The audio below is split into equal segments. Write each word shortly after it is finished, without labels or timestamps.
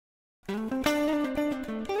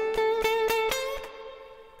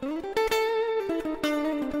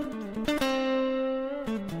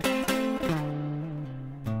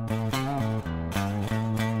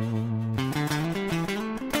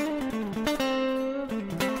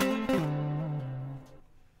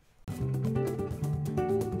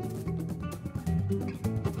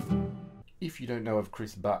If you don't know of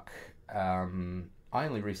Chris Buck, I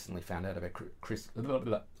only recently found out about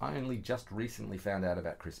I only just recently found out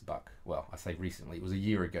about Chris Buck. Well, I say recently, it was a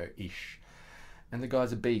year ago-ish. And the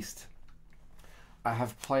guy's a beast. I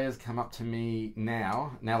have players come up to me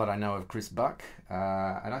now that I know of Chris Buck,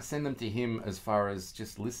 and I send them to him as far as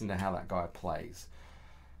just listen to how that guy plays.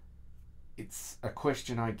 It's a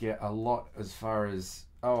question I get a lot as far as,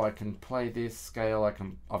 oh, I can play this scale,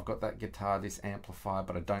 I've got that guitar, this amplifier,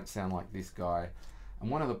 but I don't sound like this guy. And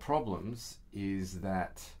one of the problems is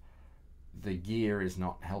that the gear is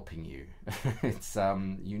not helping you. It's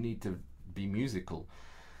you need to be musical.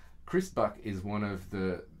 Chris Buck is one of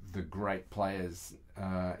the great players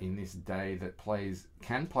in this day that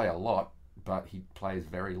can play a lot, but he plays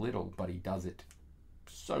very little, but he does it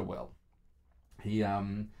so well. He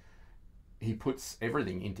puts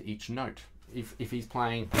everything into each note. If he's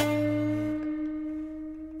playing,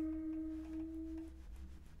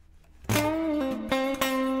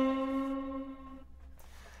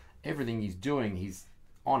 everything he's doing, he's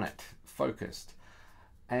on it, focused.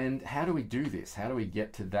 And how do we do this? How do we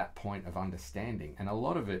get to that point of understanding? And a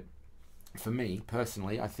lot of it, for me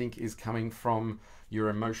personally, I think is coming from your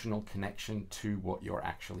emotional connection to what you're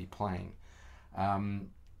actually playing.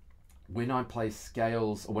 When I play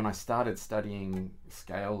scales, or when I started studying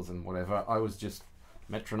scales and whatever, I was just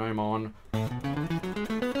metronome on,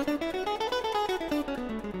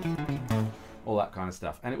 all that kind of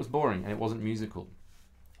stuff. And it was boring and it wasn't musical.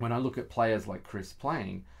 When I look at players like Chris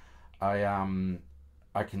playing, I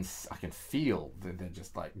can feel that they're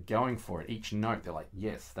just like going for it. Each note, they're like,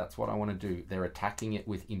 yes, that's what I want to do. They're attacking it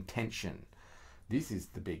with intention. This is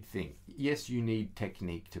the big thing. Yes, you need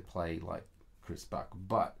technique to play like Chris Buck,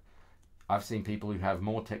 but I've seen people who have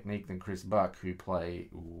more technique than Chris Buck who play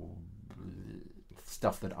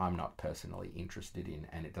stuff that I'm not personally interested in,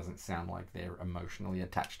 and it doesn't sound like they're emotionally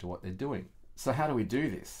attached to what they're doing. So how do we do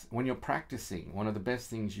this? When you're practicing, one of the best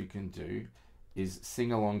things you can do is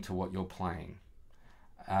sing along to what you're playing.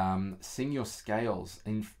 Sing your scales.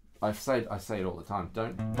 And I say it all the time.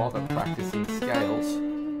 Don't bother practicing scales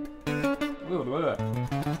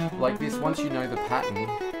like this. Once you know the pattern,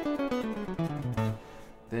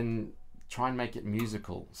 then try and make it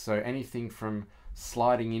musical. So anything from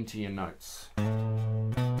sliding into your notes,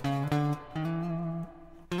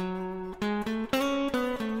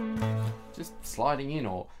 just sliding in,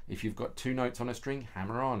 or if you've got two notes on a string,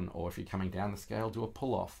 hammer on, or if you're coming down the scale, do a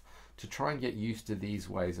pull off, to try and get used to these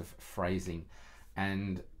ways of phrasing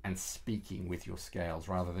and speaking with your scales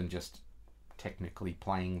rather than just technically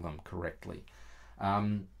playing them correctly.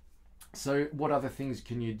 So what other things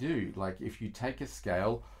can you do? Like if you take a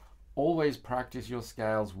scale, always practice your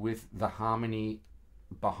scales with the harmony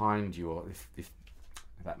behind you. Or if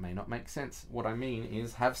that may not make sense, what I mean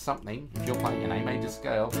is have something, if you're playing an A major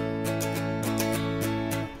scale,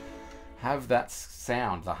 have that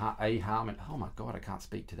sound, the A harmony. Oh my God, I can't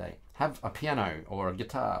speak today. Have a piano or a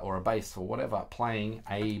guitar or a bass or whatever playing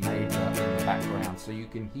A major in the background so you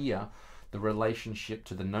can hear the relationship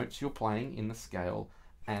to the notes you're playing in the scale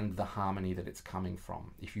and the harmony that it's coming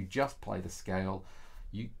from. If you just play the scale,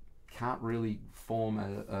 you can't really form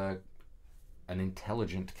an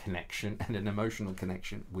intelligent connection and an emotional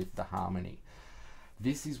connection with the harmony.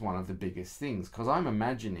 This is one of the biggest things, because I'm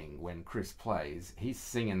imagining when Chris plays, he's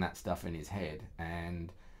singing that stuff in his head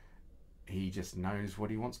and he just knows what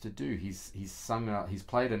he wants to do. He's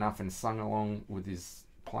played enough and sung along with his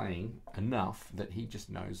playing enough that he just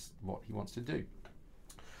knows what he wants to do.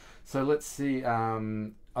 So let's see,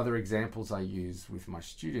 other examples I use with my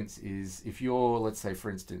students is if you're, let's say for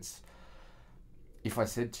instance, if I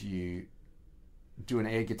said to you, do an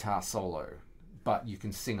air guitar solo, but you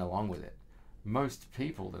can sing along with it. Most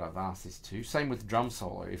people that I've asked this to, same with drum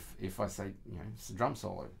solo, if I say, it's a drum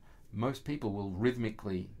solo, most people will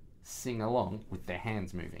rhythmically sing along with their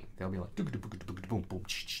hands moving. They'll be like,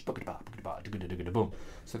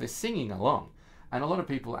 so they're singing along. And a lot of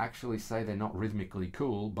people actually say they're not rhythmically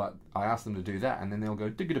cool, but I ask them to do that, and then they'll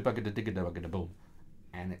go,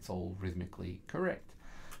 and it's all rhythmically correct.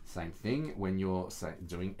 Same thing when you're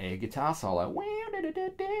doing air guitar solo,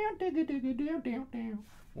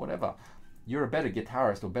 whatever. You're a better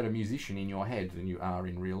guitarist or better musician in your head than you are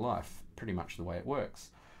in real life. Pretty much the way it works.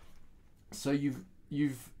 So you've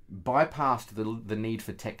bypassed the need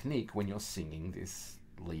for technique when you're singing this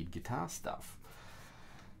lead guitar stuff.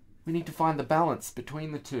 We need to find the balance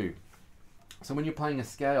between the two. So when you're playing a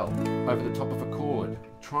scale over the top of a chord,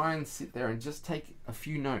 try and sit there and just take a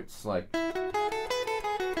few notes. Like, I'm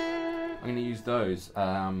going to use those.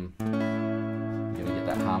 I'm going to get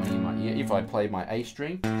that harmony in my ear. If I play my A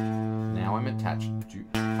string, now I'm attached to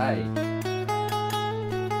A.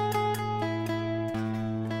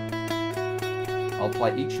 I'll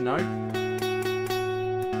play each note.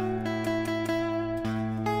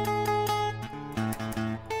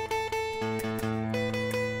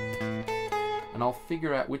 And I'll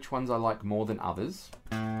figure out which ones I like more than others.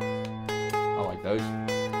 I like those.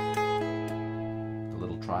 The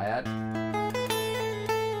little triad.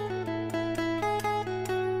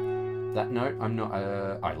 That note, I'm not,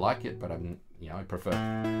 I like it, but I prefer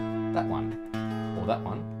that one, or that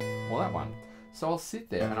one, or that one. So I'll sit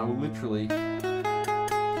there and I will literally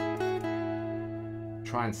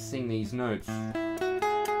try and sing these notes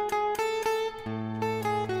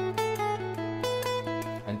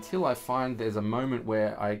until I find there's a moment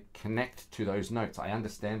where I connect to those notes. I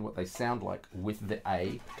understand what they sound like with the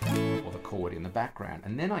A or the chord in the background,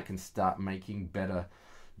 and then I can start making better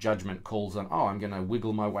judgment calls on, oh, I'm going to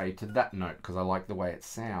wiggle my way to that note because I like the way it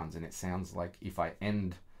sounds, and it sounds like if I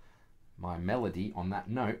end my melody on that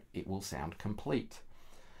note, it will sound complete.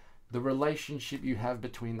 The relationship you have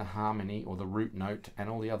between the harmony or the root note and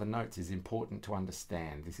all the other notes is important to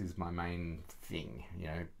understand. This is my main thing, you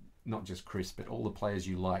know, not just Chris, but all the players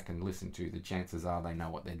you like and listen to, the chances are they know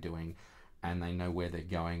what they're doing and they know where they're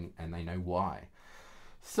going and they know why.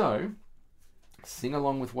 So sing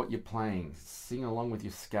along with what you're playing, sing along with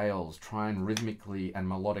your scales, try and rhythmically and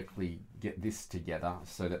melodically get this together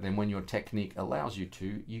so that then when your technique allows you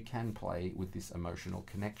to, you can play with this emotional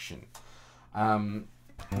connection.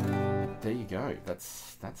 There you go.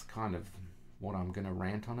 That's kind of what I'm going to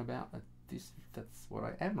rant on about. That's what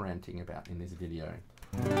I am ranting about in this video.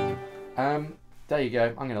 There you go.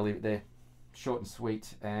 I'm going to leave it there. Short and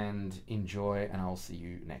sweet, and enjoy, and I'll see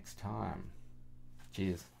you next time.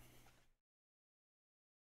 Cheers.